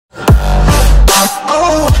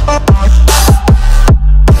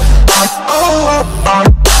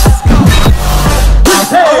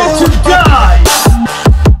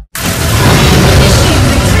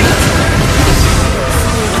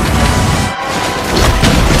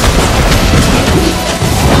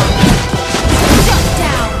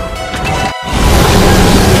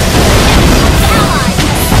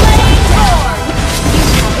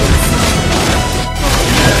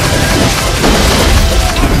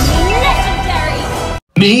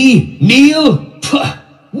Me? Kneel? Puh,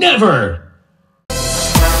 never!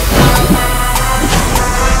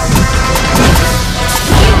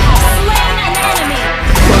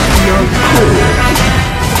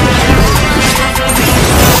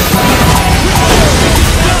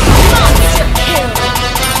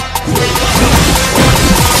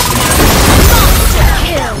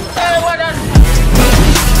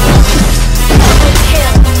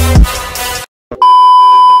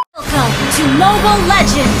 Mobile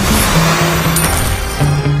Legends!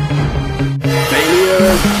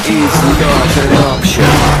 Failure is not an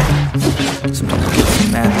option. Sometimes I get so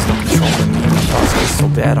mad, there's no controlling me. My thoughts get so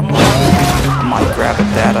bad, I might grab at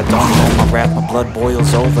that. I don't know, my wrath, my blood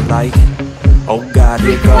boils over like, oh God,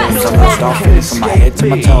 here goes. I lost all feeling from my head to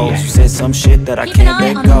my toes. You said some shit that I can't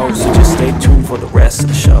let go, so just stay tuned for the rest of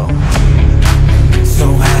the show.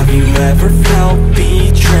 So have you ever felt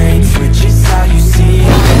betrayed? Switches how you see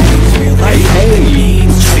things. Realize Hey,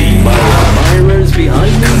 see my admirers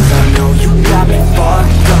behind me? Cause I know you got me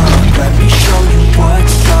fucked up. Let me show you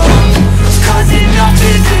what's up. Cause enough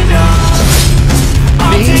is enough.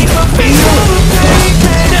 I'll take a face of the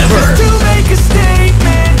pavement just to make a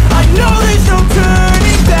statement. I know there's no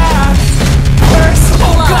turning back.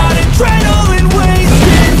 Oh God, adrenaline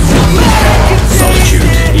wasted. Let it get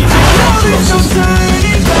tasted. I know there's no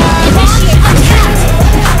turning back.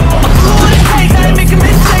 I'm fluid in pace, I ain't making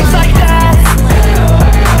mistakes like that.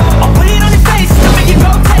 I'll put it on your face to make you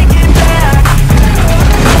go take it back.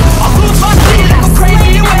 I'll lose my shit and go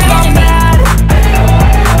crazy when I'm mad.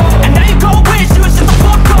 And now you go wish you would shut the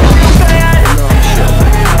fuck up real bad.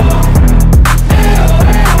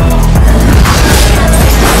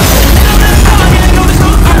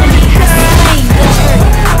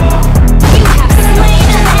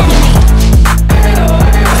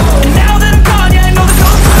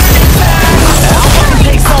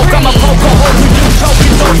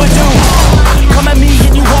 Come at me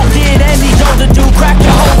and you won't get any older, dude. Crack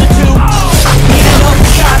your holder too. Eating up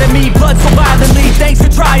inside of me, blood so violently. Thanks for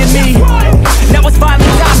trying me. Now it's finally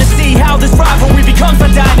time to see how this rivalry becomes a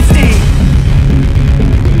dynasty.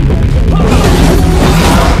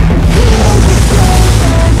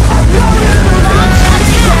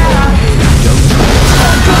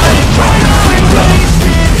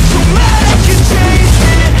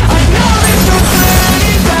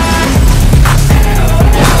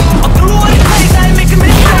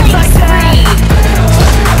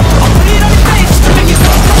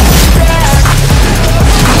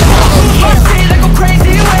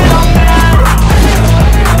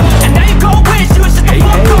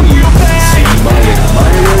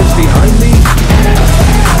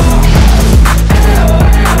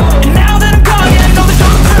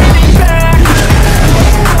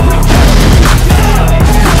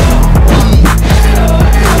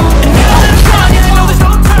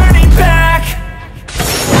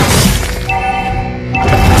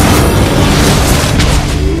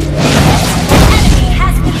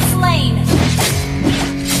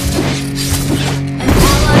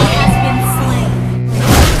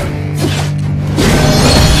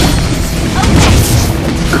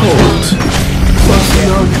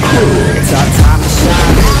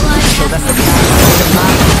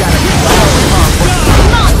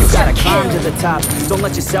 Don't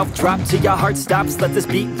let yourself drop till your heart stops. Let this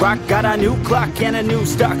beat rock. Got a new clock and a new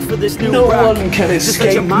stock for this new No rock. one can Just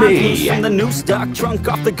let your escape mind me. loose from the new stock. Drunk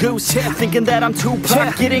off the goose, thinking that I'm too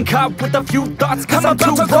pop. Getting caught with a few thoughts cause I'm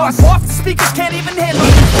too lost. Off the speakers can't even handle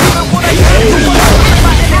it. Even what I got,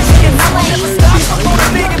 my energy and I will never stop. I'm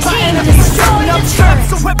motivated by enemies, showing up sharp.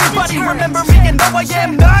 So everybody remember me and know I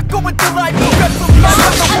am not going through life progressively. I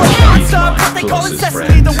got the world non-stop. What they call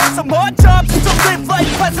incessantly, the want some more jobs to live life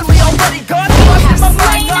pleasantly. Already got lost in my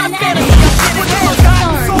mind, not a fantasy. I'm getting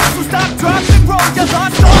forgotten souls who stop, drop, and roll. You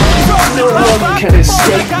lost all control. No one can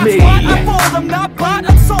escape me. I'm bold, I'm not bought,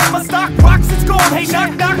 I'm sold. My stock rocks, it's gold. Hey,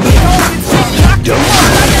 knock, knock me home. It's shit, knock me home.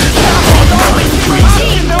 I got a stop, hold on.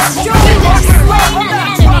 I'm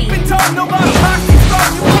not dropping down, no, I'm rocking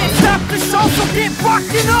strong. You can't stop the show, so get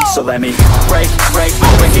rocking on. So let me break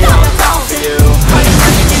it all down for you. I ain't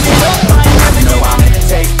never giving up, I ain't never giving up.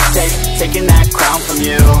 Taking that crown from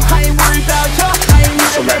you. I ain't worried about you, I ain't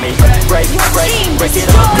never. So let me break it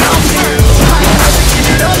all down for you. I ain't never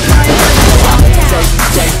giving up, I ain't never giving up.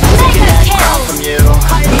 Taking that crown from you.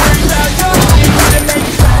 I ain't worried about you, I ain't gonna make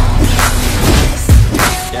it back.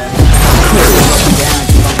 Yeah.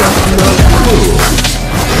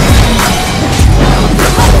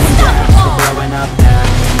 Blowing up now.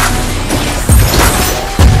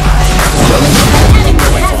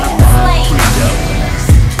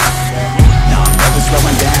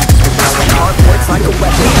 Slowing down, we're blowing hard words like a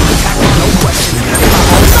weapon. Attacking, no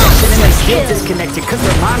questions.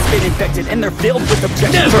 infected and they're filled with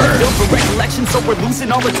objections. Never! They're filled with recollection, so we're losing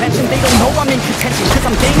all attention. They don't know I'm in contention, cause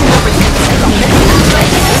I'm gaining more attention, cause I'm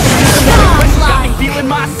got me feeling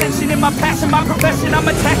my ascension and my passion, my profession. I'm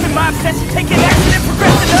attacking my obsession, taking action and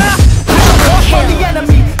progression. From the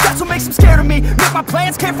enemy, that's what makes them scared of me. Make my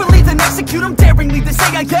plans carefully, then execute them daringly. They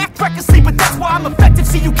say I act recklessly, but that's why I'm effective.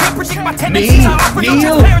 See, you can't predict my tendencies. I offer no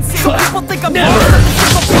transparency. People think I'm never. I'm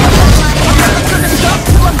never gonna stop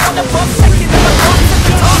till I'm one above second. And my thoughts at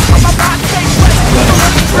the top of my mind stay present. Don't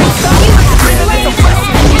let me break stop.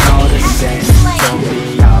 all the same. Told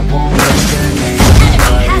me I won't let your name,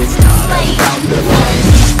 but it's not about the fame.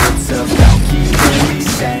 It's about keeping me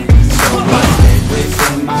sane. So I stay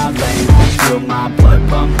within my lane. Feel my blood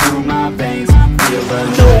pump through my veins. Feel a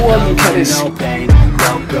no pain.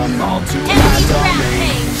 Welcome all to my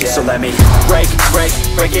domain. So let me break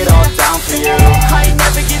it all down for you. I ain't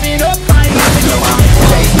never giving up. I ain't never giving up.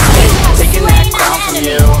 Taking that crown from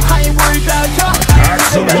you. I ain't worried about your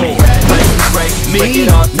Absolute. break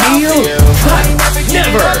it all down for you. I ain't never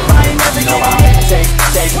giving up. I ain't never giving up.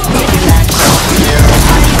 Taking that crown from you.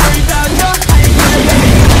 I ain't worried about your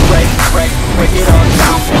break it all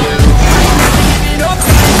down for you. I ain't never giving up.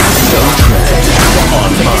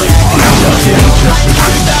 On my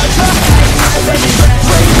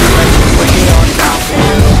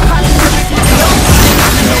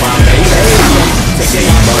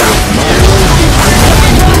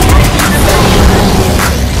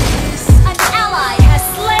An ally has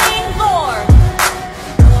slain Lord.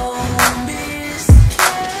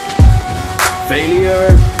 failure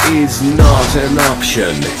is not an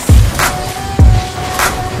option.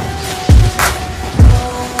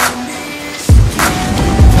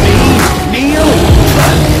 Kneel,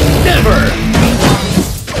 but never.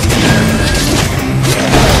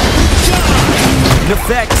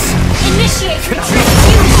 NEFFEX. Initiate retreat.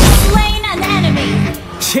 You have slain an enemy.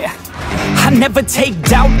 Yeah, I never take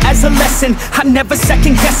doubt as a lesson. I never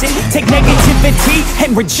second guess it. Take negativity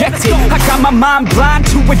and reject it. I got my mind blind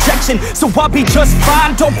to rejection, so I'll be just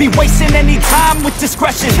fine. Don't be wasting any time with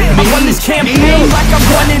discretion. I run this campaign like I'm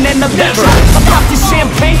running an election. I pop this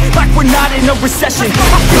champagne like we're not in a recession.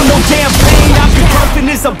 I feel no damn pain. Ibuprofen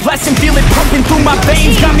is a blessing. Feel it pumping through my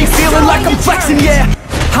veins. Got me feeling like I'm flexing, yeah.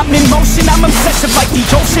 I'm in motion, I'm obsessive like the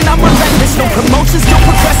ocean, I'm relentless. No promotion, still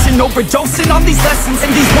progressing, overdosing on these lessons. And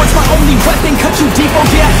these words my only weapon, cut you deep, oh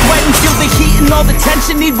yeah, I sweat and feel the heat and all the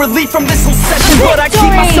tension. Need relief from this whole session, but I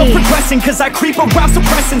keep myself progressing, cause I creep around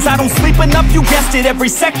suppressants. I don't sleep enough, you guessed it, every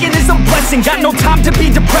second is a blessing. Got no time to be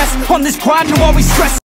depressed, on this grind you always stress.